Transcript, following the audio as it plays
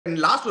In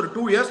last ஒரு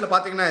 2 yearsல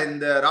பாத்தீங்கன்னா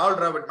இந்த ராகுல்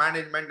Dravid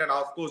management and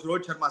half course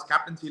Rohit Sharma's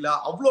கேப்டன்சில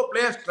அவ்வளோ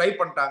பிளேயர்ஸ் ட்ரை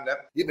பண்ணிட்டாங்க.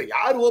 இப்ப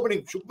யார்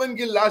opening Shubman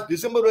Gill last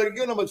December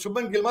வரைக்கும் நம்ம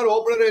சுப்மன் கில் மாதிரி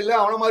ஓபனரே இல்ல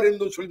அவன மாதிரி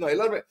இருந்து சொல்லிருந்தோம்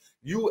எல்லாரும்.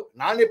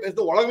 நானே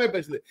பேசுறது உலகமே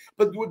பேசுது.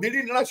 இப்ப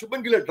திடீர்னு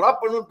சுப்மன் கில்ல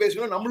டிராப் பண்ணணும்னு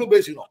பேசணும், நம்மளும்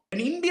பேசணும்.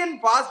 இந்தியன்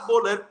ஃபாஸ்ட்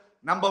பவுலர்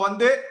நம்ம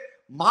வந்து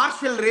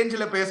மார்ஷல்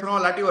ரேஞ்சில பேசுறோம்,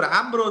 இல்லாட்டி ஒரு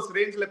ஆம்ப்ரோஸ்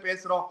ரேஞ்சில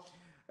பேசுறோம்.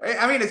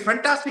 I mean, it's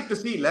fantastic to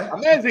see, la.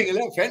 Amazing,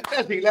 la.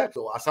 Fantastic, la.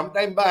 So, some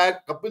time back,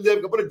 Kapil Dev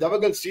kapra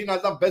Javagal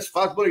Srinath the best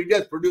fast bowler India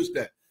has produced.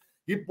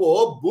 Ipo,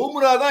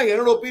 Bumrah da,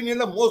 in my opinion,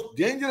 the most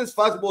dangerous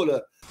fast bowler.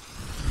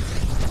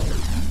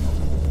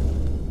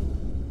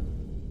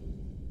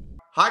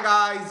 Hi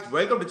guys,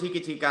 welcome to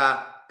Cheeka.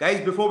 Guys,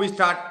 before we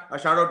start,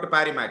 a shout out to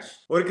Parry Match.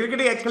 Or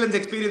cricketing excellence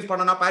experience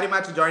panna Parry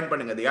Match join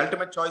pannunga, the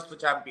ultimate choice for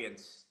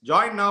champions.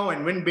 Join now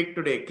and win big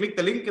today. Click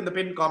the link in the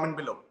pinned comment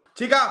below.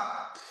 Cheeka,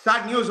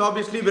 sad news,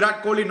 obviously. Virat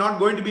Kohli not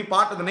going to be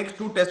part of the next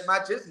 2 test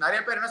matches.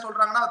 Nariya per enna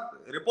solranga,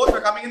 reports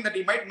are coming in that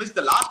he might miss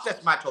the last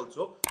test match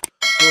also.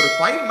 So, a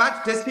 5-match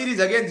test series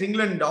against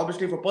England,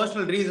 obviously for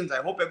personal reasons. I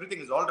hope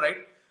everything is all right.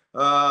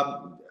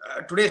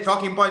 Today's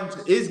talking point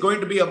is going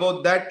to be about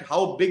that.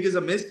 How big is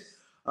a miss?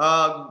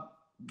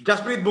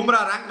 Jasprit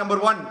Bumrah ranked number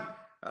 1.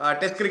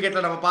 Test cricket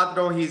la nama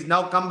paattom. He's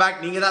now come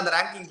back. Neenga da the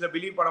rankings la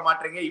believe panna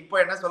maatringa.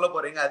 Ipo enna solla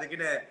poringa?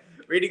 Adukku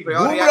waiting for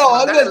your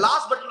reaction.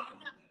 Last but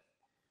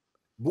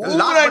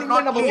Bumrah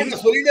நம்ம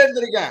சொல்லிட்டே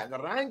இருந்திருக்கேன். இந்த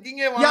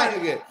ரேங்கிங்கே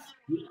வாங்க.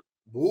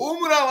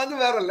 பூம்ரா வந்து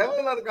வேற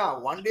லெவல்ல இருக்கான்.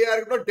 One டேயா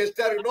இருக்கட்டும்,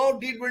 டெஸ்டா இருக்கட்டும்,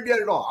 T20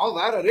 இருக்கட்டும், அவன்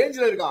வேற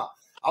ரேஞ்சில இருக்கான்.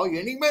 அவன்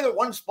என்னைக்குமே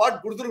ஒன் ஸ்பாட்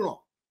கொடுத்துருக்கணும்.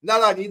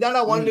 இந்தாடா நீ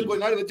தானா ஒன் கொஞ்ச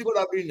நாள்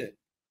வச்சுக்கோடா அப்படின்னு.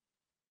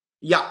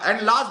 Yeah,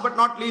 and last but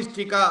not least,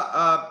 Cheeka,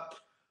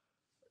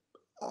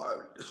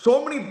 so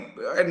many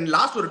in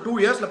last ஒரு 2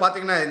 yearsல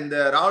பாத்தீங்கன்னா இந்த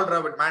ராகுல்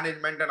Dravid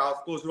management and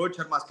half course Rohit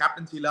Sharma's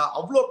கேப்டன்சில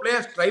அவ்வளோ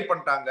பிளேயர்ஸ் ட்ரை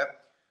பண்ணிட்டாங்க.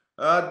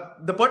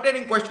 The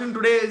pertaining question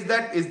today is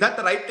that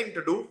the right thing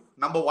to do?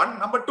 Number 1.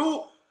 Number 2,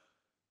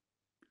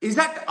 is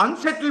that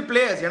unsettled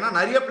players? You know,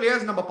 nariya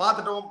players நம்ம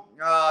பார்த்துட்டோம்.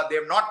 They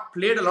have not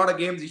played a lot of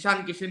games. Ishan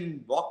Kishan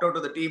walked out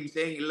of the team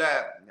saying, "Illa,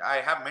 I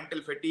have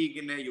mental fatigue.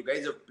 You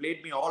guys have played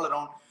me all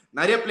around."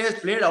 Nariya players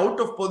played out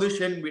of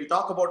position. We'll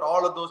talk about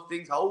all of those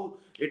things, how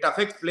it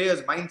affects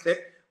players' mindset.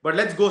 But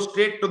let's go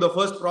straight to the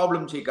first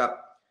problem, Cheeka.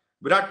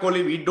 Virat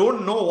Kohli, we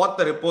don't know what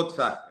the reports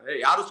are.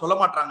 யாரும் சொல்ல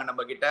மாட்டாங்க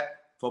நம்ம கிட்ட.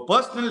 For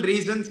personal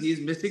reasons, he is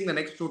missing the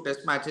next 2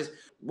 test matches.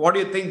 What do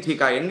you think,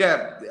 Cheeka?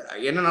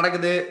 Enna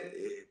nadakudhu?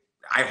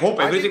 I hope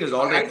everything is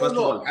all right, first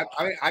of all.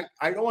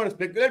 I don't want to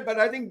speculate, but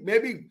I think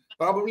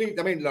probably,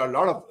 I mean, a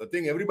lot of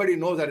things, everybody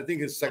knows that I think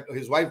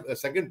his wife,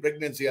 second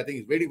pregnancy, I think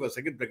he's waiting for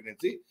second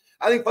pregnancy.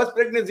 I think first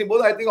pregnancy,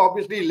 both, I think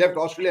obviously he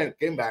left Australia and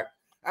came back.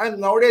 And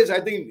nowadays,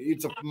 I think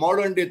it's a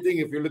modern day thing.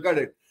 If you look at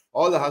it,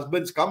 all the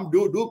husbands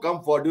do come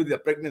for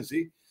the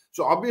pregnancy.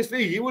 So obviously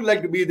he would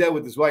like to be there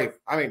with his wife.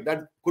 I mean, that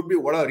could be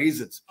one of the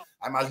reasons.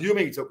 I'm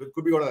assuming so. It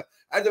could be one of the,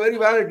 that's a very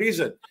valid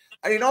reason.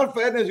 And in all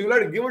fairness, you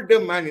have to give it to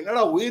him, man.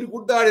 Innada uyir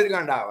kudda aadi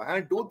irukanda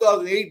avan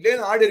 2008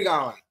 la aadi irukan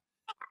avan.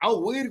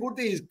 Avan uyir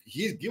kudda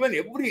he's given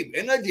every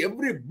energy,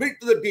 every bit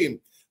to the team.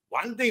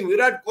 One thing,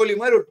 Virat Kohli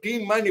mari or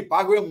team man ni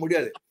paakave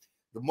mudiyadhu.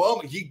 The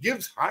moment he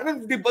gives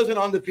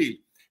 150% on the field.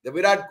 The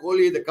Virat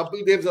Kohli, the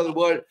Kapil Devs of the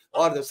world,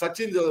 or the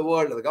Sachins of the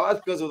world, or the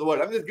Gavaskars of the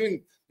world.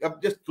 I'm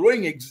just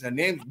throwing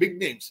names, big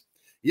names.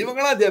 Even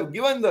they have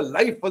given the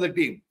life for the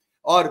team.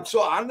 Or so,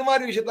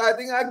 Andamari Vishata, I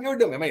think I give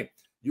them. I mean,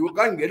 you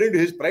can't get into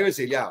his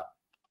privacy, yeah.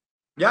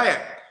 Yeah.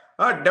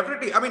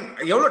 Definitely. I mean,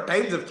 your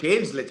times have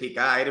changed,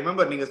 Cheeka. I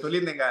remember Ninga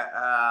Solinga.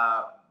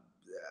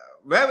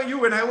 Where were you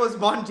when I was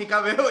born, Cheeka?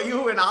 Where were you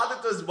when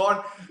Adit was born?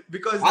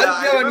 Because I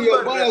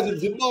was in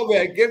Zimbabwe.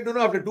 I came to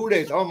know after 2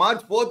 days. On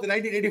March 4th,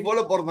 1984,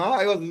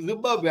 I was in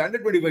Zimbabwe,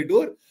 125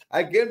 tour.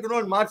 I came to know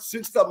on March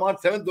 6th or March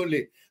 7th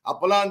only.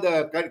 Appalan,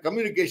 the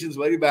communications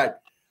very bad.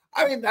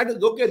 I mean, that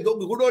is okay. The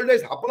good old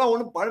days, Appalan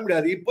won't panna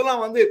mudiyadhu. Ippalan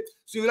vande,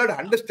 so you have to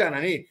understand,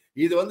 honey.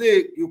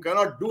 You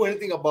cannot do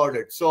anything about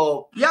it.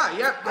 So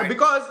yeah,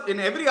 because in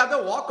every other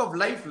walk of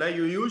life,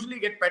 you usually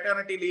get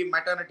paternity leave,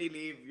 maternity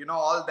leave, you know,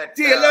 all that.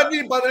 See,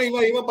 எல்லாத்தையும் பார்த்தா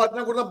இவன்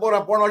பார்த்தா கூட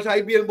போறான். போன வருஷம்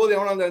IPL போது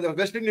எவனோ அந்த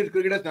வெஸ்ட் இண்டீஸ்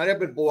கிரிக்கெட்டர்ஸ் நிறைய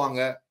பேர்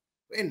போவாங்க.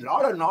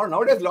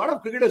 Nowadays, a lot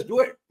of cricketers do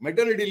it.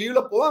 Maternity leave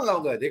la povanga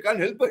avanga. They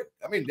can't help it.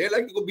 I mean, they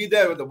like to be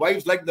there. The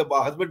wives like the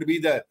husband to be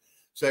there.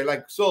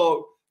 So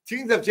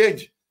things have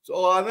changed. So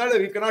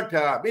we cannot.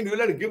 I mean, we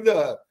will have to give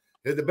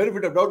the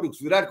benefit of doubt to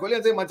Virat Kohli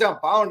and say, "Machan,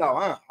 pound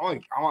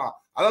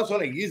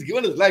avan." He's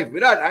given his life.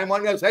 Virat, I'm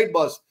on your side,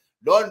 boss.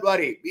 Don't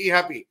worry. Be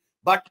happy.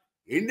 But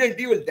Indian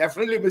team will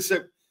definitely miss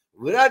him.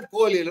 Virat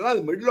Kohli,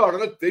 the middle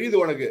order, தெரியுது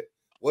உனக்கு.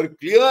 ஒரு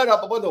clear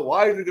அப்பப்போ அந்த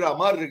void இருக்கிற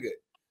மாதிரி இருக்கு.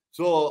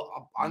 So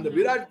அந்த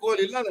விராட்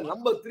கோலி இல்ல அந்த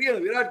நம்பர் 3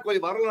 அந்த விராட் கோலி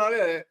வரலனாலே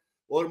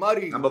ஒரு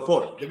மாதிரி நம்பர்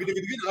 4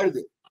 திக்கு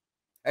ஆடுது.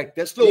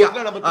 டெஸ்ட்ல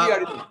ஓடுனா நம்பர் 3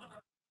 ஆடுது.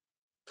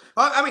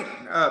 I mean,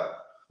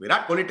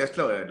 விராட் கோலி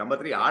டெஸ்ட்ல நம்பர்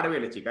 3 ஆடவே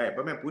இல்ல Cheeka.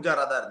 எப்பவுமே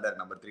பூஜாரா தான் இருந்தார்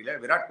நம்பர் 3ல.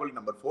 விராட் கோலி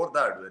நம்பர் 4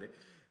 தான் ஆடுவாரு.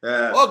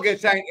 Okay,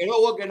 fine.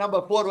 Okay,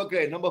 number 4.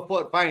 Okay, number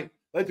 4. Fine.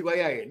 Let's go.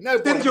 Yeah.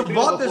 Since you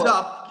brought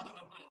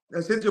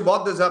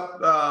this up,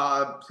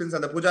 since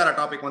அந்த பூஜாரா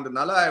டாபிக்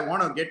வந்ததுனால I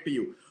want to get to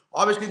you.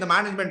 obviously the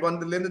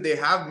management they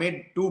have made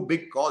 2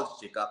 big calls,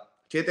 Cheeka.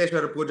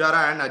 Cheteshwar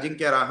Pujara and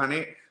Ajinkya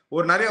Rahane.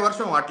 ஒரு நிறைய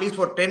வருஷம், at least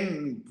for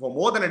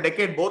more than a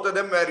decade, both of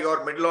them were your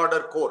middle order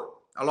core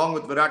along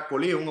with Virat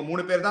Kohli. இவங்க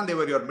 3 பேர் தான் they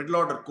were your middle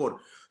order core.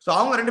 So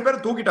அவங்க 2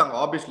 பேரும் தூக்கிட்டாங்க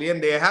obviously,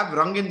 and they have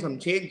rung in some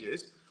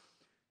changes.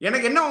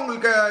 எனக்கு என்ன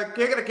உங்களுக்கு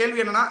கேக்குற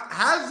கேள்வி என்னன்னா,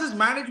 has this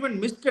management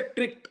missed a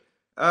trick?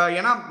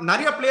 ஏன்னா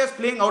நிறைய players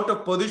playing out of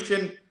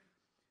position,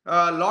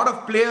 lot of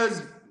players,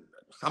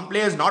 some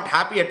players not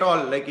happy at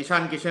all, like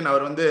Ishan Kishan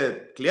அவர் வந்து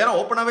clear-ஆ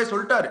open-ஆவே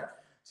சொல்லிட்டாரு.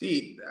 See,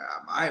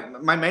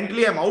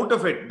 mentally I'm out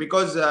of it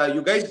because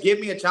you guys gave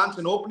me a chance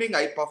in opening,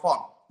 I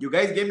performed. You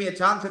guys gave me a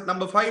chance at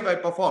number 5, I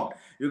performed.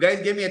 You guys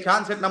gave me a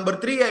chance at number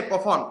 3, I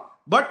performed.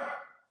 But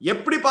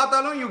எப்படி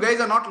பார்த்தாலும் you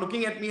guys are not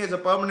looking at me as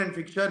a permanent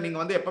fixture. நீங்க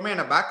வந்து எப்பவுமே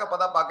என்ன backup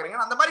தான் பாக்குறீங்க.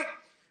 அந்த மாதிரி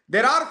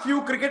there are few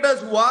cricketers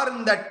who are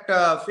in that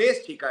phase,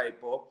 Cheeka.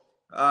 இப்போ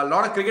a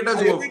lot of cricketers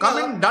who have come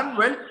in, done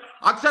well.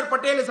 Akshar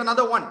Patel is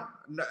another one.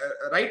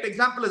 Right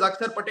example is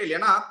Akshar Patel.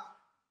 ஏன்னா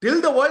till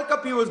the World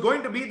Cup he was going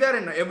to be there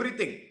in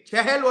everything.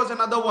 Chahal was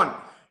another one.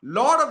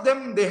 Lot of them,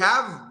 they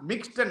have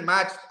mixed and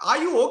matched. Are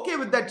you okay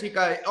with that,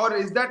 Cheeka, or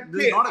is that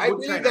this is not a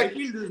good sign? I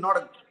feel this is not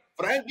a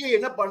frankly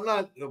என்ன பண்ணா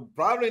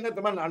problem என்ன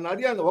தெரியுமா,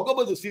 நிறைய அந்த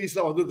ஒகபது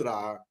சீரீஸ்லாம் வந்துதுடா,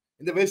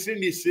 இந்த west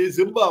Indies,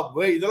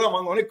 Zimbabwe இதெல்லாம்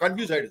வாங்குவானே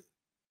confuse ஆயிடுது.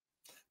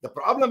 the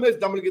problem is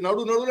நம்மளுக்கு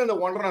நடுவுல இந்த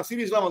ஒன்றரை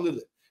சீரீஸ்லாம்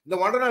வந்தது. இந்த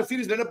ஒன்றரை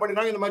சீரீஸ்ல என்ன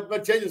பண்ணினாங்க, இந்த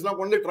மாதிரி சேஞ்சஸ்லாம்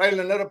கொண்டு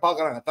ட்ரையல் நேரம்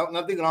பார்க்கறாங்க,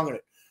 நத்திங் ராங்.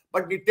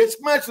 பட் நீ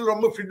டெஸ்ட் மேட்ச்ல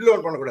ரொம்ப ஃபிட்ல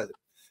ஒன் பண்ணக்கூடாது.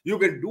 You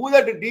can do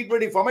that in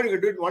T20 format, you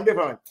can do it one day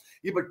format.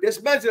 இப்ப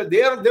டெஸ்ட் மேட்ச்ல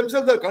they are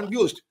themselves are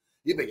confused.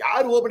 இப்ப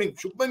யார் opening,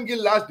 Shubman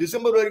Gill last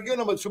December வரைக்கும்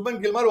நம்ம சுப்மன்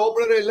கில் மாதிரி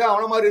ஓபனரே இல்ல,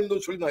 அவன மாதிரி இருந்து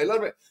சொல்லிருந்தோம்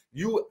எல்லாரும்.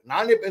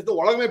 நானே பேசுறது,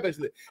 உலகமே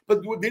பேசுது.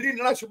 இப்ப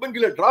திடீர்னு சுப்மன்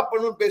கில்ல டிராப்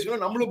பண்ணணும்னு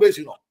பேசணும், நம்மளும்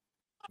பேசணும்.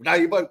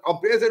 நான் இப்ப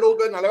அவன் பேசுறது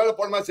ஓகே, நல்ல வேலை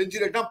போன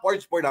செஞ்சுரி அடிச்சா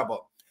points போயிடாப்போ.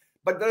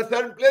 But there are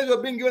certain players who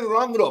have been given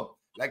wrong rope.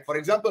 Like for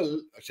example,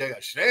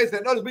 Shreyas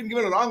has been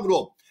given a wrong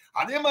rope.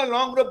 அதே மாதிரி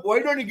wrong rope, why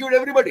don't you give it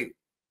everybody?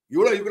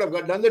 You could have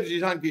done that to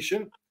Ishan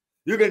Kishan.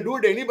 You can do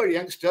it to anybody,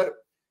 youngster.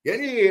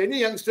 Any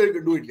youngster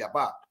can do it.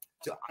 Yappa.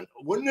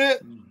 ஒன்னு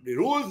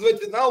rules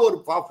வச்சுன்னா ஒரு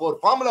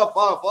formula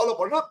follow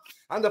பண்ணா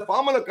அந்த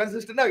formula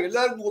கன்சிஸ்டன்டா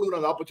எல்லாருக்கும் கொடுக்கணும்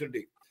அந்த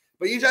opportunity.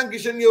 இப்ப ஈஷான்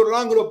கிஷன் ஒரு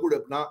லாங் ரோப்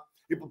கொடுப்பா,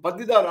 இப்ப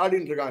பத்திதார்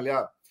ஆடிட்டு இருக்காங்க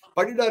இல்லையா,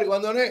 பட்டிதாருக்கு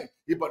வந்தோடனே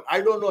இப்ப ஐ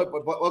டோன்ட் நோ,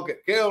 இப்ப ஓகே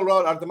கேஎல்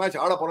ராகுல் அடுத்த மேட்ச்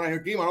ஆட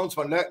போறாங்க, டீம் அனௌன்ஸ்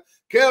பண்ணல,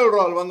 கேஎல்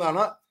ராகுல்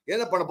வந்தானா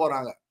என்ன பண்ண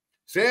போறாங்க,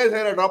 ஸ்ரேயஸ்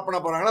ஐயரை டிராப்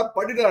பண்ண போறாங்களா,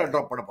 பட்டிதாரை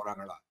டிராப் பண்ண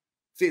போறாங்களா?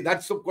 See,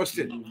 that's the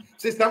question.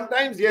 See,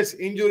 sometimes yes,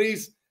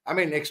 injuries, I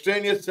mean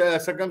extraneous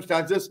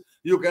circumstances,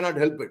 you cannot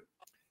help it.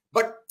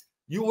 But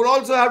you will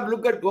also have to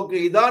look at, okay,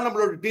 இதான்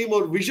நம்மளோட டீம்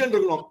ஒரு விஷன்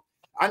இருக்கணும்.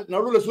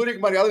 நடுவுல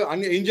சூரியகுமார்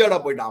யாதவ் இன்ஜர்டா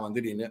போயிட்டான்,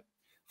 திடீர்னு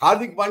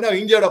ஹார்திக் பாண்டியா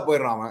இன்ஜர்டா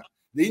போயிடுறான்.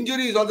 The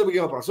injury is also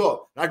became a problem. So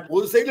that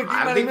ஒரு சைடுல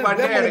டீம்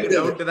மேனேஜ்மென்ட்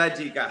டவுட் தான்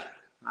ஜீகா.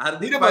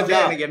 ஹார்திக்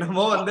பாண்டியா எனக்கு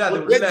என்னமோ வந்து அது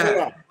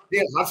உள்ள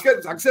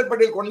அக்ஷர்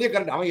பட்டேல் கொண்டே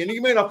கரெக்ட். அவன்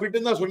என்னைக்குமே நான் ஃபிட்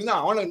தான்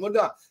சொல்லியிருந்தான். அவனுக்கு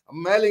வந்து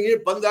மேலேயே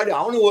பந்தாடி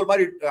அவனும் ஒரு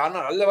மாதிரி, ஆனா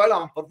நல்ல வேலை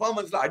அவன்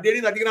பெர்ஃபார்மன்ஸ்ல அடி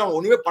அடிக்கிறான், அவன்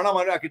ஒண்ணுமே பண்ண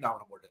மாதிரி ஆக்கிட்டான்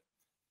அவனை போட்டு.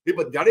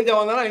 இப்ப ஜடேஜா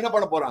வந்தானா என்ன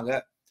பண்ண போறாங்க?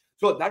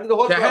 So that is the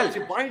whole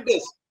point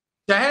is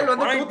Chahal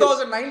வந்து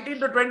 2019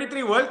 to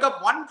 23 World Cup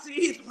 1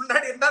 series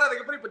முன்னாடி இருந்தாரு,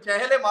 அதுக்கு அப்புறம் இப்ப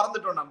Chahalé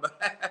மறந்துட்டோம் நம்ம.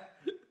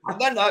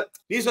 அதான்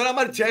நீ சொன்ன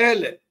மாதிரி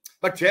Chahal,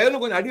 but Chahal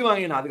கொஞ்சம் அடி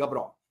வாங்கினா அதுக்கு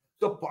அப்புறம்.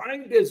 So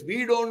point is we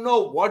don't know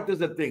what is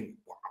the thing.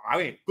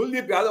 I mean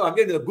Kuldeep Yadav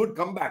again is a good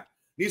comeback.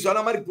 நீ சொன்ன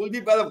மாதிரி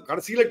குல்தீப் யாதவ்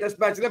கடைசியில டெஸ்ட்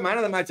மேட்ச்ல மேன்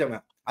ஆஃப் தி மேட்ச்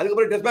அவன், அதுக்கு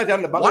அப்புறம் test match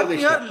ஆடல Bangladesh.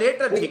 1 year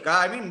later Cheeka,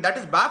 I mean that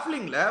is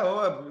baffling la.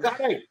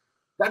 Right,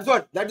 that's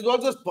what, that is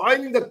also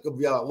spoiling the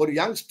ஒரு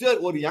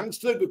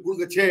யங்ஸ்டருக்கு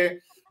கொடுக்கச்சே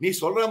நீ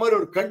சொல்ற மாதிரி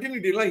ஒரு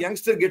கண்டினியூட்டி இல்ல,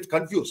 youngster gets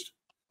confused.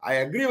 I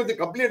agree with you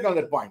completely on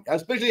that point,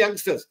 especially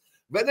youngsters,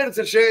 whether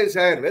it's a Shreyas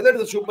Iyer, whether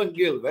it's a Shubman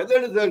Gill, whether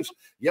it's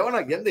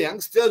the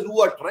youngsters who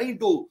are trying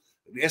to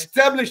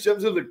establish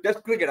themselves in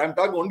test cricket. I'm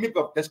talking only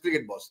of test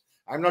cricket, boss.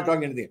 I'm not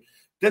talking anything.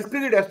 Test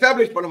cricket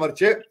establish பண்ண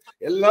வரைச்சு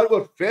எல்லாருக்கும்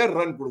ஒரு fair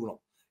run கொடுக்கணும்,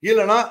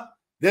 இல்லைன்னா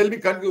they'll be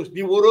confused.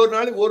 நீ ஒரு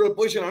நாளைக்கு ஒரு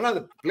பொசிஷன் ஆனா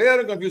அந்த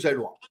பிளேயரும் கன்ஃபியூஸ்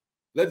ஆயிடுவான்.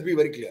 Let's be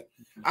very clear.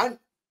 And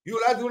you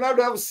have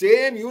to have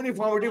same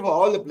uniformity for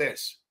all the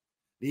players.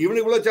 நீ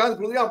இவனுக்கு இவ்வளவு சான்ஸ்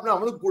கொடுக்குறீங்க அப்படின்னா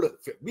அவனுக்கு கூட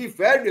be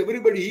fair to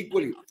everybody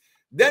equally.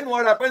 Then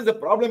what happens, the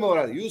problem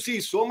over, you see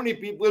so many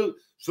people,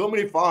 so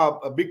many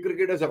big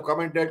cricketers have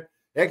commented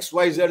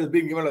XYZ has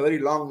been given a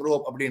very long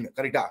rope அப்படின்னு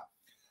கரெக்டா?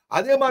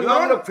 அதே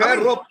மாதிரி fair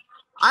rope.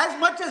 As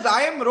much as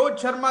I am Rohit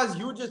Sharma's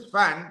hugest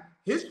fan,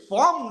 his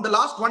form the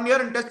last 1 year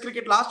in test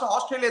cricket, last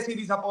Australia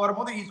series appo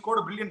varumbodhu he scored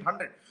a brilliant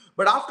 100,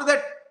 but after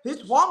that his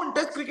form in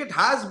test cricket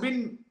has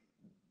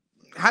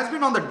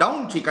been on the down,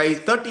 Cheeka.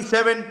 He's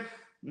 37.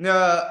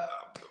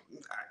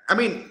 I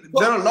mean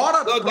there are a lot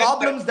of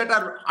problems that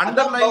are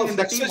underlying in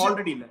the team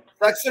already.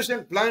 Succession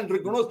plan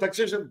irukonu,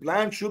 succession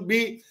plan should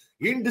be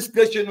in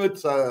discussion with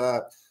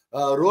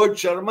Rohit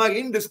Sharma,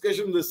 in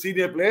discussion with the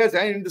senior players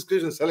and in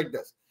discussion with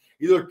selectors.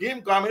 இது ஒரு team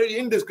combination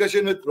in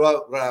discussion with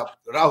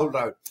ராகுல்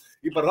டிராவிட்.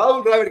 இப்ப ராகுல்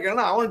டிராவிட்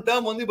அவன்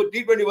term வந்து இப்ப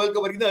T20 world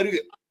cup வரைக்கும் தான்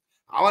இருக்கு.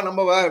 அவன் நம்ம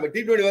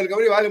T20 வேர்ல்ட்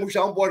கப் வேலை முடிச்சு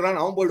அவன் போடுறான்,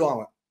 அவன்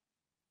போயிடுவான்.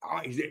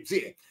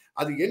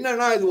 அது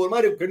என்னன்னா இது ஒரு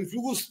மாதிரி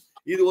கன்ஃபியூஸ்,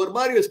 இது ஒரு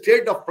மாதிரி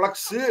ஸ்டேட் ஆஃப்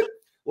பிளக்ஸ்.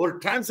 ஒரு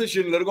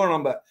டிரான்சிஷன்ல இருக்கோம்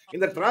நம்ம.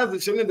 இந்த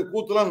டிரான்சிஷன்ல இந்த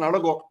கூத்துலாம்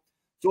நடக்கும்.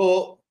 ஸோ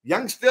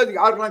யங்ஸ்டர்ஸ்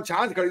யாருக்கெல்லாம்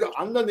சான்ஸ் கிடைக்குதோ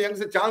அந்தந்த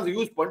யங்ஸ்டர் சான்ஸ்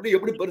யூஸ் பண்ணி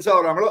எப்படி பெருசா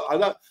வராங்களோ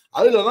அதான்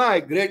அதுலதான்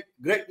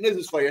greatness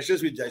is for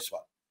Yashasvi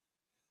Jaiswal.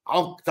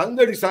 அவன்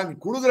தங்கடி சாங்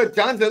கொடுக்குற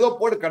சான்ஸ் ஏதோ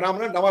போட்டு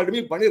கடாமனா நம்ம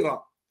ரிமீவ்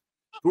பண்ணிடுறான்.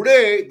 Today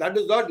that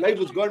is not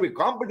life is going to be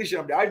competition.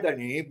 அப்படி ஆயிட்டா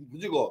நீ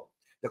புரிஞ்சுக்கோ.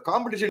 தி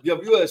competition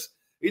your viewers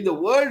in the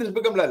world is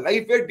become like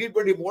life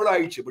T20 mode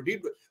ஆயிடுச்சு.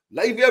 இப்ப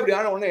லைஃபே அப்படி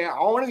ஆன உடனே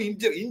அவனுக்கு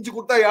இன்ச்சு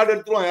கொடுத்தா யார்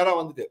எடுத்துருவான்? யாரா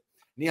வந்துட்டு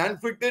நீ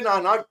அன்ஃபிட்,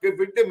 நான் நாட்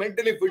ஃபிட்,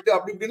 மென்டலி ஃபிட்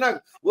அப்படி இப்படின்னா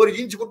ஒரு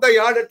இன்ச்சு கொடுத்தா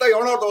யார் எடுத்தா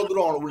எவனோட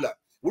வந்துருவான். அவன்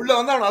உள்ள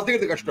வந்து அவன்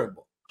அசைக்கிறது கஷ்டம்.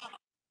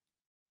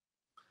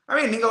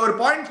 இப்போ நீங்க ஒரு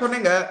பாயிண்ட்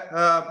சொன்னீங்க,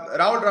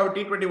 ராகுல் டிராவிட்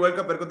T20 வேர்ல்ட்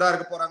கப் இருக்குதா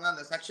இருக்க போறாங்க,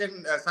 அந்த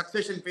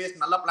சக்சஷன்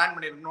ஃபேஸ் நல்லா பிளான்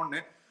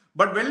பண்ணிருக்கணும்னு.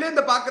 பட் வெளில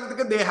இருந்து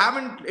பாக்குறதுக்கு they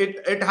haven't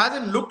it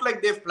hasn't looked like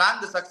they've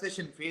planned the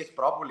succession phase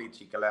properly.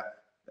 Cheeka,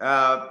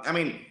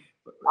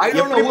 I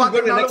don't know who's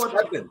going to be next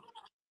captain.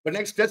 But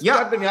next test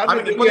captain yaar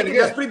is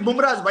Jasprit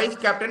Bumrah as vice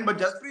captain, but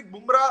Jasprit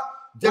Bumrah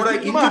oda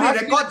injury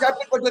record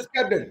captain for test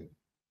captain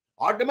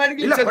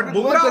automatically illa, but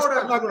Bumrah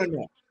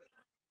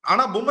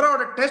ana Bumrah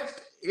oda test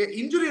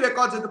injury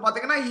records edu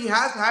pathina he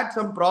has had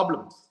some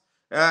problems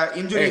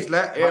injuries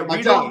la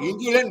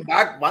injury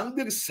back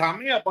vandu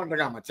samaya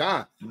pandra macha.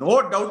 No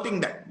doubting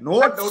that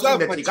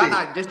Cheeka,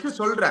 na just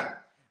solren.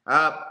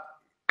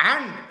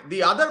 And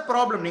the other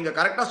problem neenga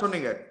correct ah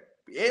sonninga,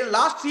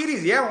 last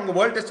series உங்க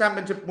world test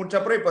championship முடிச்ச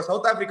அப்புறம் இப்ப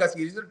south Africa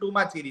series 2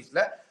 match சீரீஸ்ல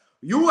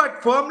you had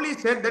firmly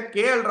set that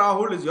KL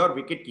ராகுல் is your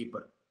wicket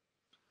keeper.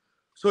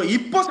 So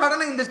இப்போ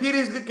சடனா இந்த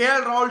சீரீஸ்க்கு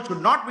KL ராகுல்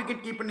should not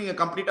விக்கெட் கீப்பர் நீங்க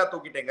கம்ப்ளீட்டா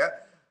தூக்கிட்டீங்க.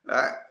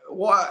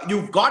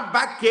 you've got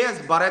back KS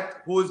Bharat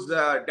who is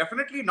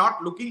definitely not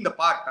looking the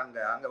part.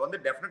 அங்க வந்து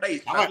டெஃபினட்டா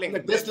இஸ் ஸ்ட்ரகிளிங்.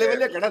 டெஸ்ட்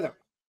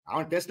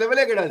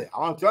லெவல்லே கிடையாது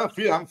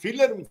அவன்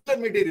ஃபில்லர்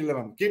மெட்டீரியல்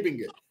அவன் கீப்பிங்.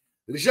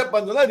 ரிஷப்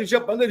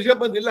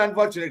பந்த் இல்ல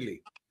அன்பார்ச்சுனேட்லி.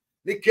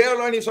 நீ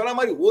கேஎல் நீ சொன்ன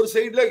மாதிரி ஒரு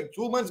சைடுல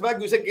 2 months back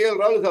you say KL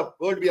ராகுல் இஸ்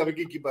கோட் பி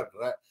விக்கெட்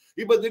கீப்பர்ன்ற.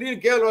 இப்ப திடீர்னு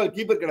KL ராகுல்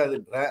கீப்பர்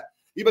கிடையாதுன்ற.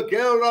 இப்ப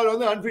KL ராகுல்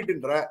வந்து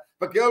அன்ஃபிட்ன்ற.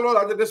 இப்ப KL ராகுல்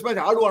அந்த test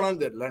match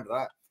ஆடுவானான்னு தெரியலன்ற.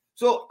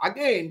 So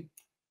again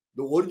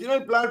the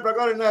original plan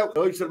பிரகாரம் என்ன,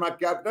 ரோஹித் சர்மா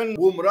கேப்டன்,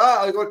 பூம்ரா,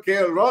 அதுக்கப்புறம்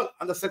KL ராகுல்,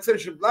 அந்த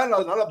சக்சஷன் பிளான்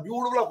அதனால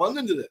பியூட்டிஃபுல்லா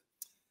வந்திருந்தது.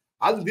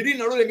 அது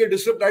திடீர்னு நடுவில் எங்க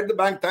டிஸ்டர்ப் ஆயிட்டு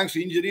bank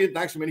thanks injury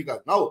thanks many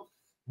cos. நவ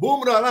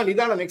பூம்ரா தான் நீ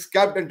தான் நெக்ஸ்ட்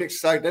கேப்டன்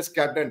டெஸ்ட்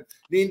கேப்டன்,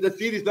 நீ இந்த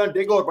சீரீஸ் தான்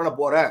டேக் ஓவர் பண்ண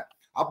போற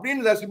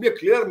அப்படின்னு there should be a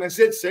clear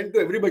message sent to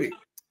everybody.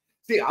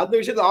 See, அந்த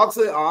விஷயத்தை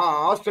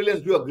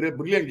Australians do a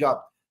brilliant job.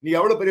 நீ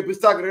எவ்வளவு பெரிய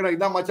பிஸ்தா கிரிக்கெட்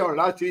இதான் மச்சான்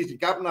லாஸ்ட் சீரீஸ்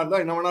கேப்டனா இருந்தா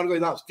என்ன வேணாலும்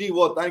இதான் ஸ்டீவ்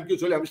ஓ தேங்க்யூ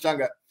சொல்லி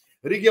அமிச்சிட்டாங்க.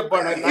 ரிக்கி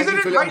பாண்டிங்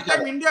தேங்க்யூ சொல்லி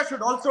அமிச்சிட்டாங்க. India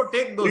should also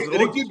take those roles.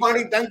 Ricky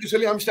Ponting thank you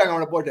சொல்லி அமிச்சிட்டாங்க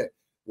அவனை போட்டு.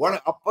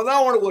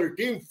 அப்பதான் உனக்கு ஒரு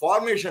டீம்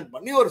ஃபார்மேஷன்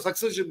பண்ணி ஒரு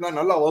சக்சஷன் பிளான்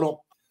நல்லா வரும்.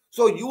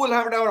 So you will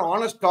have to have an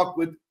honest talk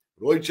with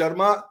Rohit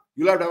Sharma.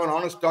 You will have to have an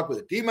honest talk with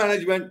the team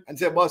management and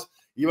say, boss,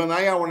 even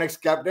I am our next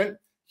captain.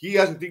 He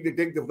has to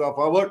take the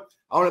forward.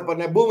 அவனுக்கு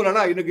பண்ண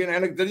பூம்ரா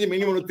எனக்கு தெரிஞ்சு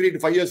minimum 3 to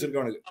 5 years இருக்கு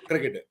அவனுக்கு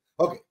cricket.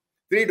 Okay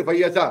 3 to 5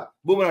 years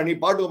Bumrah நீ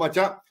பாட்டு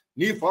மச்சான்,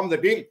 நீ form the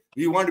team.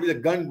 We want to be the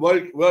gun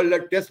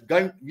world test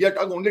gun. We are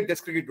talking only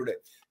test cricket today.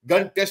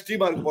 Gun test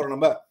டீமா இருக்க போறோம்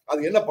நம்ம.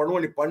 அது என்ன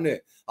பண்ணுவோம் நீ பண்ணு.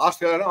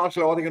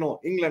 ஆஸ்திரேலியா ஒதுக்கணும்,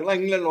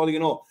 இங்கிலாந்து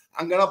ஒதுக்கணும்,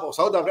 அங்கன்னா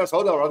சவுத்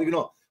ஆப்பிரிக்கா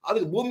ஒதுக்கணும்.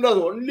 அதுக்கு Bumrah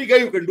only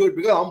guy you can to it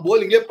because அவன்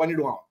bowling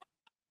பண்ணிடுவான்.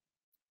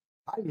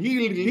 He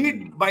will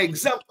lead by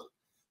example.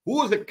 Who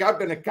is the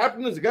captain? A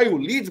captain is a guy who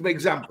leads by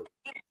example.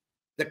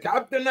 The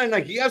captain, and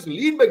he has to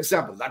lead by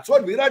example. That's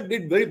what Virat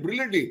did very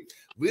brilliantly.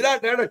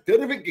 Virat had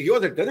he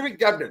was a terrific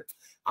captain.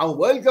 Our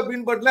World Cup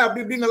win பண்ணல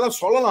அப்படி இப்படி நல்லா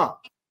சொல்லலாம்.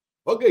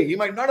 Okay, he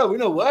might not have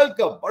win a World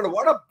Cup, but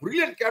what a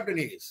brilliant captain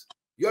he is.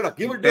 You have to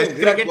give it to him.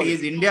 Cricket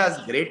is India's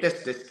greatest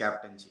test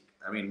captain.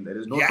 There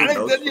is no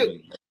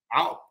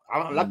doubt.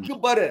 அவன் luck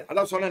பாரு.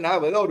 அதான் சொன்னேன்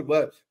நான் ஒரு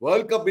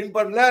world cup win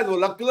பண்ணல, அது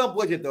ஒரு luck தான்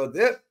போச்சு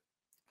தவிர்த்து.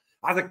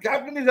 As a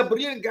captain, he is a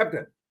brilliant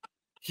captain.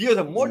 He is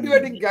a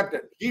motivating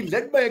captain. He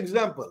led by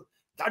example.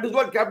 That is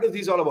what captaincy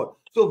is all about.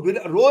 So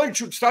Rohit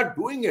should start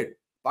doing it.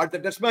 But the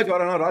test match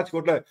varana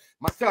Rajkotla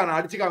machcha na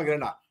adichi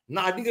kaamikrenda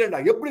na adikrenda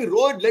eppadi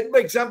Rohit led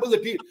by example the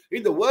team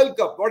in the World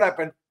Cup. What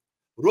happened?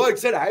 Rohit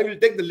said, I will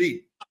take the lead.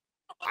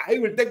 I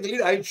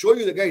will show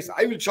you the guys.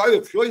 I will show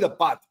you the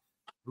path.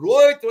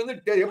 Rohit வந்து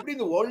எப்படி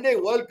இந்த one day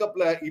World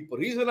Cupல இப்ப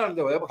ரீசனா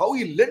இருந்த how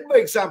he led by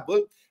example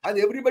and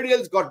everybody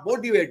else got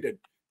motivated.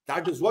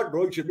 That is what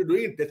Rohit should be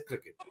doing in test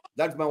cricket.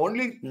 That's my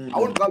only I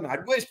won't call my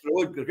advice to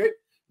Rohit cricket.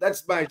 That's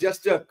my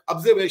just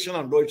observation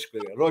on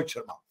Rohit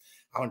Sharma.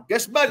 அவன்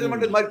test match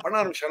மட்டும் மாதிரி பண்ண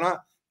ஆரம்பிச்சானா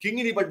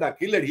கிங்கினி பட்டா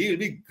killer he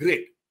will be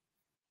great.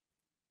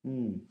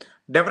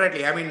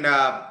 Definitely.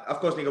 Of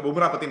course நீங்க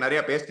பும்ரா பத்தி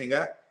நிறைய பேசுனீங்க.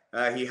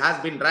 He has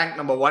been ranked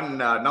number 1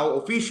 now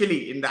officially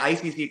in the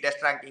ICC test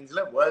rankings.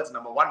 World's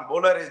number 1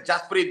 bowler is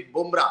Jasprit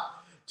Bumrah.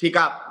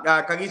 Cheeka,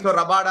 Kagiso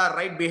Rabada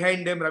right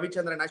behind him,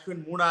 Ravichandran Ashwin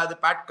Moonad,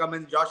 Pat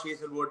Cummins, Josh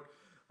Hazelwood,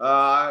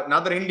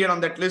 another Indian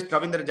on that list,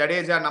 Ravindra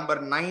Jadeja number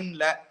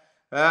 9.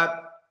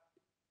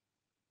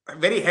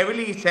 Very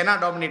heavily Sena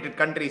dominated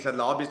countries,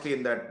 obviously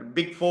in the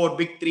big 4,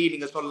 big 3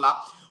 நீங்க சொல்லலாம்.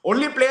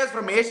 Only players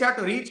from Asia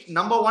to reach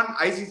number 1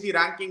 ICC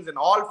rankings in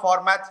all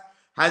formats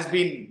has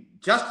been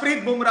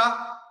Jasprit Bumrah,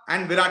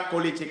 and Virat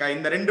Kohli, Chika.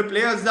 இந்த ரெண்டு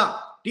players தான்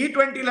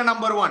T20ல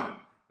number 1,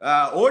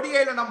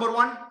 ODIல number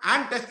 1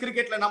 and test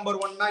கிரிக்கெட்ல number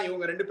 1 தான்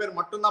இவங்க ரெண்டு பேர்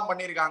மட்டும் தான்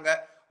பண்ணிருக்காங்க.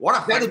 What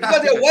a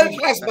fantastic they're world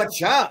class,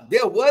 Bacha.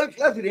 They're world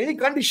class in any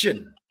condition.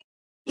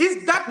 Is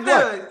that the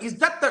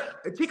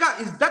Chika,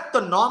 is that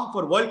the norm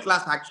for world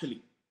class actually?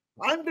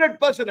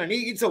 100%.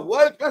 It's a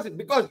world class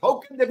because how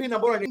can they be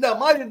number 1? இந்த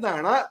மாதிரி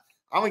இருந்தாங்கன்னா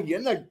அவன்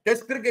என்ன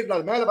test கிரிக்கெட்ல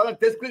மேல பார்த்தா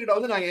test cricket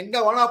வந்து நான் எங்க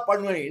வேணா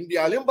பண்ணுவேன்.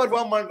 இந்தியாலையும்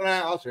பெர்ஃபார்ம்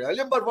பண்றேன்,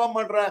 ஆஸ்திரேலியாலையும் பெர்ஃபார்ம்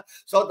பண்றேன்,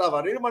 சவுத்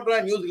ஆப்பிரிக்காலையும்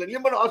பண்றேன்,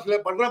 நியூசிலாண்ட்லயும்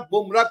ஆஸ்திரேலியா பண்றேன்.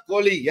 பும்ரா,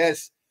 கோலி,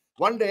 எஸ்.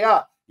 ஒன் டேயா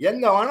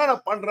எங்க வேணா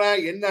நான் பண்றேன்.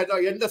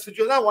 எந்த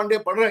சுச்சுவேஷன் ஒன் டே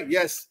பண்றேன்.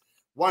 எஸ்.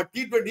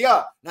 T20யா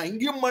நான்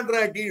இங்கேயும்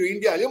பண்றேன்,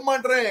 இந்தியாலையும்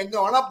பண்றேன், எங்க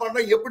வேணா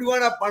பண்றேன், எப்படி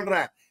வேணா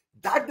பண்றேன்.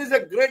 That is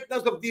the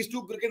greatness of these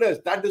two cricketers.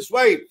 That is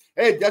why,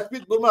 hey,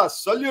 Jasprit Bumrah,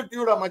 salute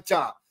you,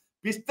 மச்சான்.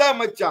 பிஸ்தா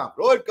மச்சான்.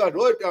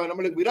 ரோஹித்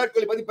நம்மளுக்கு விராட்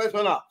கோலி பத்தி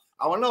பேசலாம்.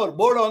 அவன் ஒரு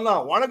போர்டு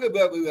வந்தான். உனக்கு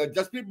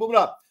Jasprit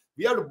Bumrah,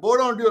 we have to bow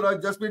down to you,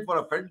 Jasprit, for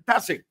a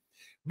fantastic.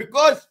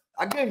 Because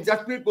again,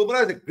 Jasprit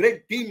Bumrah is a great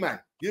team man.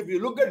 If you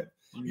look at,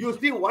 you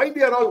see why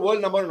they are all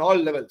world number on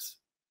all levels.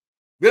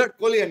 Virat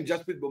Kohli and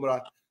Jasprit Bumrah,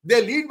 they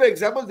lead by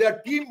example. They are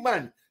team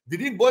man. They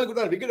didn't bowl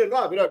good wicket.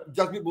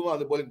 Jasprit Bumrah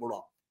the bowling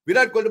போடுவான்.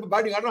 Virat Kohli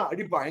batting ஆடுறான்,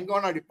 அடிப்பான், எங்க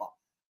வேணா அடிப்பான்.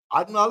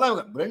 அதனாலதான்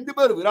ரெண்டு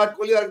பேர் விராட்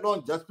கோலியா இருக்கட்டும்,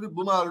 ஜஸ்பிரீத்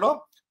பும்ரா இருக்கட்டும்,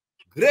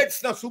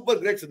 கிரேட்ஸ்னா super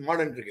grades in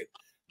modern cricket.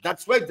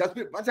 That's why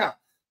Jasprit மச்சான்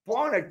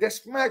போன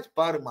டெஸ்ட் மேட்ச்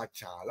பாரு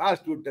மச்சான்,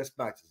 last 2 test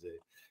matches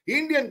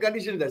Indian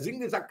condition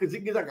ஜிங்கு சக்கு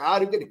 6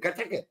 விக்கெட்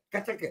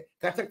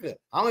கச்சக்கு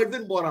அவன்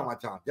எடுத்துன்னு போறான்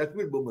மச்சான்.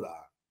 ஜஸ்பிரீத் பும்ரா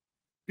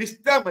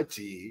பிஸ்தா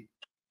மச்சி.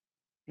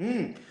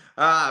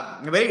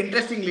 Very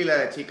interestingly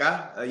Chika,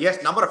 yes,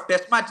 number of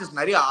test matches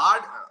நிறைய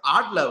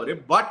ஆடல அவரு.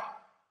 But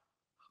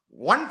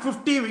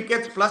 150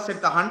 wickets plus at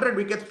the 100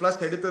 wickets plus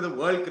எடுத்தது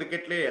வேர்ல்ட்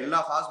கிரிக்கெட்ல எல்லா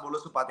ஃபாஸ்ட்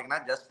பவுலர்ஸும் பாத்தீங்கன்னா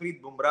Jasprit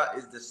Bumrah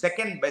is the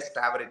second best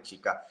average.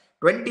 Chika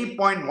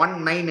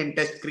 20.19 in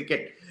test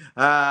cricket.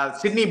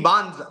 Sydney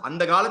பான்ஸ்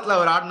அந்த காலத்துல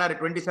அவர் ஆடினாரு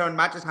 27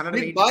 matches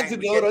 180.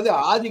 பான்ஸ்க்கு அவர் வந்து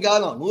ஆதி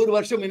காலம் 100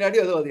 வருஷம்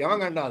முன்னாடி அது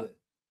எவன் கண்டாது.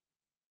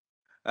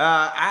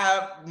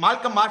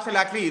 மால்கம்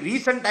மார்ஷல் ஆக்சுவலி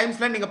ரீசன்ட்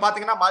டைம்ஸ்ல நீங்க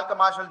பாத்தீங்கன்னா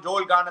மால்கம் மார்ஷல்,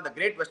 ஜோல் கான், அந்த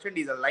கிரேட் வெஸ்ட்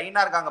இண்டீஸ்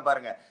லைனா இருக்காங்க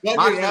பாருங்க.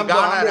 மார்ஷல்,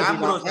 கார்னர்,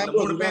 ஆம்ப்ரோஸ், அந்த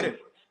மூணு பேர்.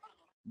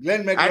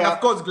 Glenn McGrath. And of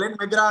course, Glenn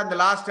McGrath in the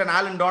last, and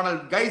Alan Donald,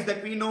 guys that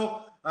we know.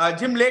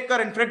 Jim Laker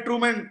and Fred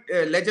Truman,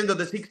 legends of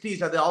the 60s,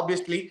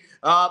 obviously.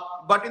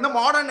 But in the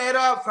modern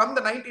era, from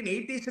the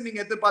 1980s,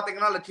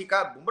 Chika,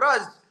 Bumrah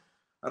is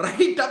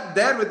right up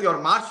there with your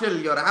Marshall,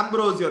 your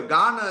Ambrose, your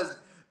Garners,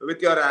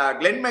 with your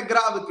Glenn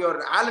McGrath, with your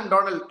Alan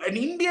Donald. An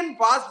Indian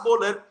fast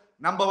bowler,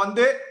 number one,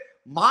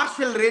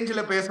 Marshall range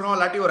la pesron,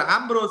 lati or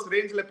Ambrose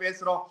range la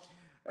pesron.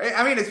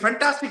 I mean, it's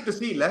fantastic to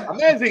see.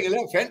 Amazing,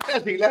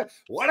 fantastic.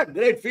 What a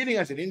great feeling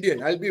as an Indian.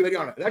 I'll be very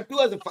honest. That too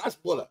as a fast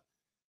bowler.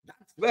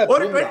 That's where. Or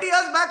 20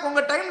 years back, on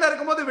the time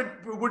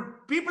would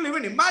people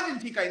even imagine,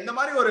 Chika, in the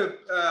Mari or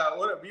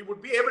we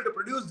would be able to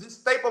produce this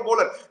type of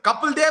bowler?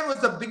 Kapil Dev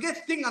was the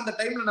biggest thing on the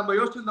time,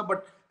 but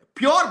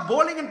pure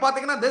bowling in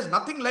Pathakana, there's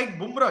nothing like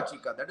Bumrah,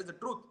 Chika. That is the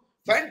truth.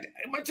 The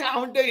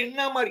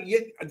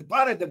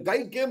guy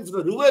came to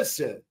the reverse.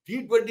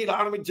 T20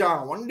 ஆரம்பிச்சான்,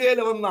 one டேல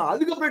வந்தான்,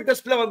 அதுக்கப்புறம்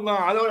டெஸ்ட்ல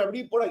வந்தான். அதோட அப்படி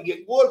போட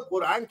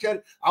ஒரு ஆக்ஷன்,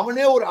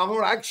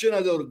 அவனோட ஆக்ஷன்,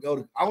 அது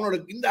ஒரு அவனோட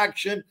இந்த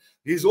action,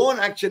 his own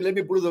action, let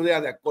me put it away,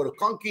 அது ஒரு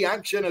காங்கி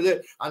ஆக்ஷன். அது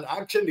அந்த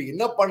ஆக்ஷன்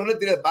என்ன பண்றது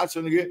தெரியாது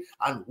பேட்ஸ்மேனுக்கு.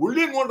 அண்ட்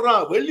உள்ளே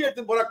கொண்டுறான், வெளியே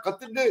எடுத்து போறா,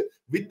 கத்துட்டு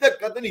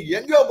கத்துன்னு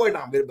எங்கேயோ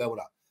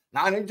போயிட்டான்.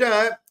 நான்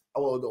நினைச்சேன்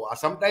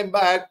sometime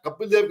back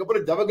கபில் தேவ்க்கு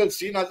அப்புறம் ஜவஹர்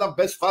ஸ்ரீநாத் தான்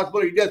best fast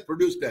bowler India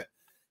produced.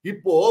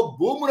 இப்போ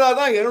பும்ரா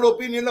தான் என்னோட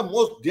ஒப்பீனியன்ல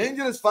most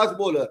dangerous fast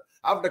bowler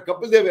after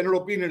Kapil Dev. என்னோட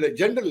ஒப்பீனியன்ல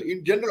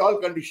ஜெனரல் ஆல்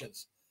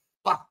கண்டிஷன்ஸ்.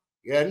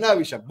 என்ன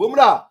விஷயம்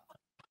பும்ரா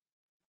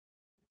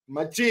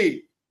மச்சி,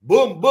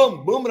 boom boom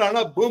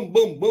பும்ரானா boom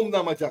boom boom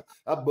தான் மச்சான்.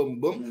 பூம்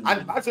பூம்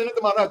அந்த பேட்ஸ்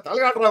என்ன மாறா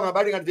தலைகாட்டுறாங்க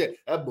பேட்டிங் அடிச்சு.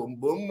 பூம்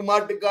பூம்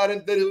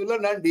மாட்டுக்காரன் தெருவுல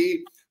நண்டி,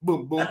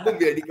 பூம் பூம் பூம்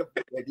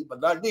வெடி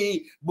பந்தாண்டி,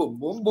 boom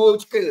boom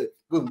பூச்சுக்கு,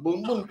 boom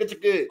boom boom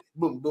கிச்சுக்கு,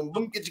 boom boom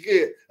boom கிச்சுக்கு.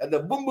 அந்த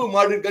பூம் பூம்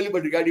மாடு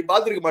கேள்விப்பட்டிருக்கா? நீ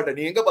பாத்துருக்க மாட்டேன்.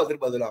 நீ எங்க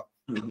பாத்துருப்பா?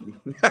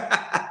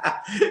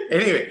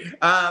 Anyway,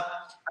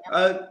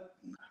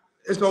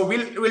 so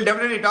we'll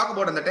definitely talk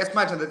about on the test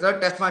match and the third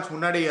test match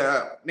முன்னாடி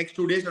next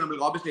 2 days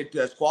நம்மளுக்கு obviously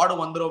squad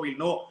வந்துரும். we'll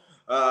know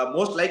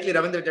most likely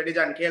Ravindra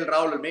Jadeja and KL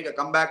Rahul will make a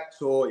comeback.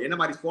 So என்ன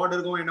மாதிரி squad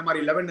இருக்கும், என்ன மாதிரி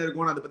 11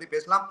 இருக்கும், அதை பத்தி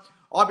பேசலாம்.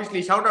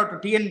 Obviously shout out to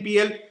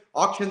TNPL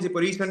auctions. இப்போ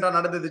ரீசெண்டா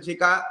நடந்தது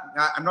Chika.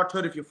 I'm not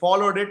sure if you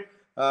followed it.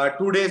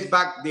 2 days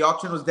back the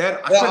auction was there.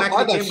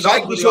 Sai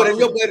Kishore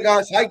எங்க போயிருக்கா?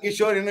 Sai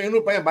Kishore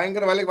இன்னொரு பையன்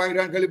பயங்கர வேலைக்கு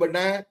வாங்குறான்னு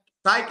கேள்விப்பட்டேன்.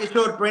 Sai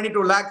Kishore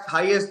 22 lakhs,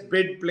 highest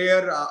bid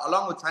player,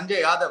 along with Sanjay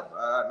Yadav,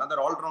 another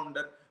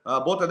all-rounder.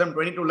 Both of them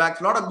 22 lakhs.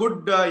 A lot of good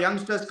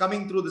youngsters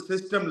coming through the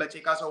system,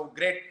 Chika. So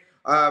great.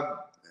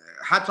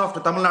 Hats off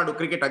to Tamil Nadu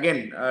cricket again,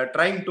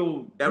 trying to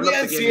develop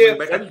the game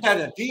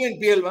better.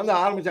 TNPL வந்து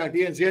ஆரம்பிச்சாங்க.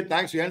 TNCA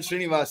thanks to N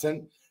Srinivasan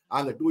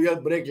அந்த 2 year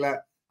breakல.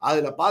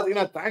 அதுல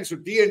பாத்தீங்கன்னா thanks to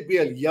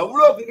TNPL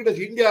எவ்வளவு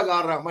cricketers இந்தியால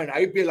ஆடுறாங்க,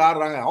 IPL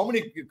ஆடுறாங்க. How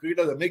many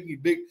cricketers are making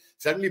it big,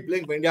 suddenly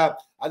playing for India?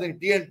 I think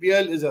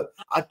TNPL is a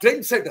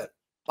trend setter.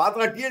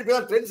 பாத்தா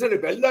TNPL ட்ரெண்ட்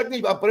செட்டர்.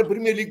 எல்லாத்தையும் அப்புறம்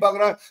பிரீமியர் லீக்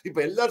பாக்குறாங்க. இப்ப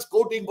எல்லாரும்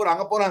ஸ்கவுட்டிங்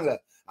போறாங்க.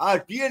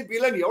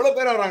 டிஎன்பிஎல் எவ்வளவு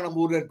பேர் ஆடுறாங்க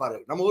நம்ம ஊர்ல பாரு.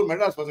 நம்ம ஊர்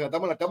மெட்ராஸ் பசங்க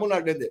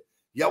தமிழ்நாட்டுல இருந்து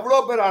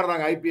எவ்வளவு பேர்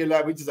ஆடுறாங்க IPL,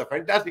 which is a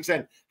fantastic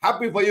sign.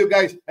 Happy for you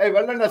guys. Hey,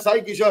 well done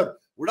Sai Kishore.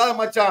 விடாத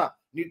மச்சான்,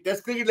 நீ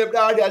டெஸ்ட் கிரிக்கெட்ல எப்படி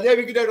ஆடி அதே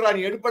விக்கெட் எடுறா,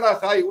 நீ எடுப்படா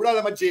சாய்,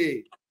 விடாத மச்சி.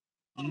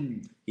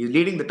 He's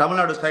leading the Tamil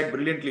Nadu side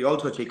brilliantly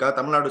also, Cheeka.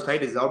 Tamil Nadu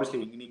side is obviously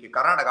இன்னைக்கு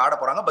கர்நாடகா ஆட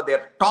போறாங்க, but they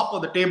are top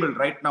of the table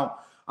right now.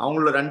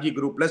 அவங்களோட ரஞ்சி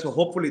குரூப்ல, so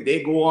hopefully they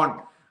go on.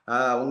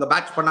 உங்க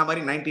பேட்ச் பண்ண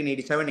மாதிரி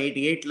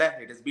 1987-88ல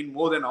it has been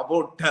more than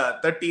about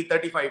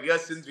 30-35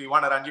 years since we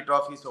won a Ranji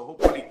trophy, so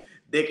hopefully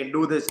they can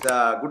do this.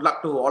 Good luck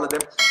to all of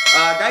them.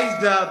 Guys,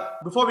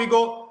 before we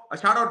go, a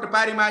shout out to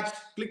Parry Match.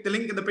 Click the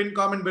link in the pinned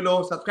comment below.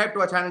 Subscribe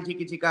to our channel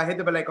Cheeka, hit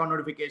the bell icon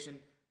notification.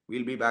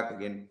 We'll be back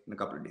again in a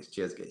couple of days.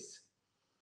 Cheers guys.